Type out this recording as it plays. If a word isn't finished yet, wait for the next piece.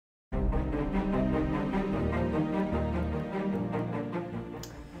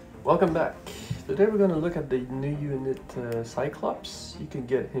Welcome back. Today we're going to look at the new unit Cyclops. You can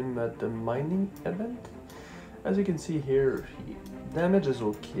get him at the mining event. As you can see here, damage is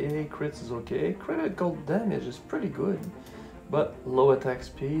okay, crits is okay, critical damage is pretty good, but low attack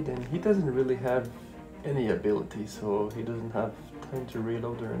speed, and he doesn't really have any ability, so he doesn't have time to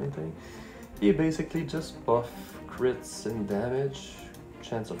reload or anything. He basically just buff crits and damage,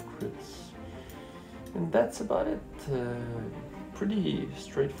 chance of crits, and that's about it. Pretty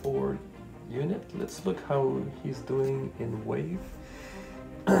straightforward unit. Let's look how he's doing in wave.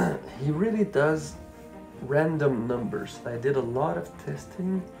 He really does random numbers. I did a lot of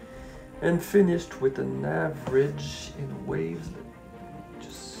testing and finished with an average in waves,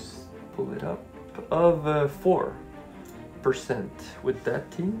 just pull it up, of 4% with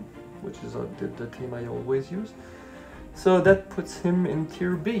that team, which is the team I always use. So that puts him in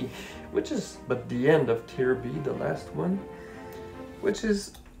tier B, which is but the end of tier B, the last one, which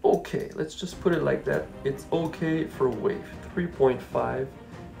is okay. Let's just put it like that. It's okay for wave 3.5,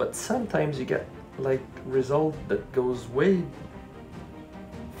 but sometimes you get like result that goes way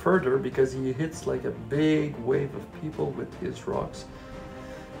further because he hits like a big wave of people with his rocks.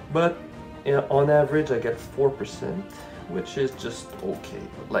 But on average I get 4%, which is just okay,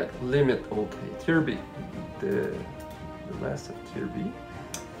 like limit okay. Tier B, the last of tier B.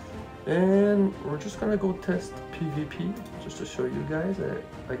 And we're just gonna go test PvP just to show you guys.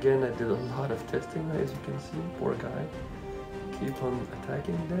 Again, I did a lot of testing, as you can see. Poor guy, keep on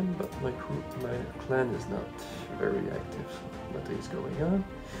attacking them, but my clan is not very active, so nothing's going on.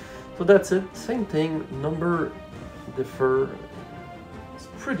 So that's it. Same thing. Number differ. It's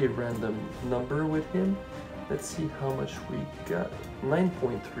pretty random number with him. Let's see how much we got.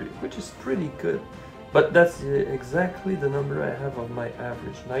 9.3, which is pretty good. But that's exactly the number I have of my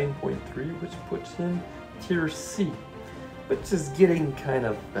average, 9.3, which puts him tier C, which is getting kind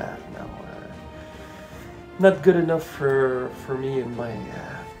of bad now. Not good enough for me and my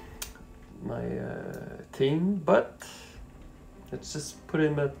team, but let's just put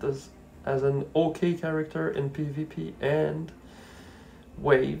him at this as an okay character in PvP and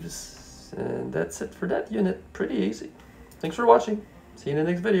waves. And that's it for that unit. Pretty easy. Thanks for watching. See you in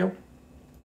the next video.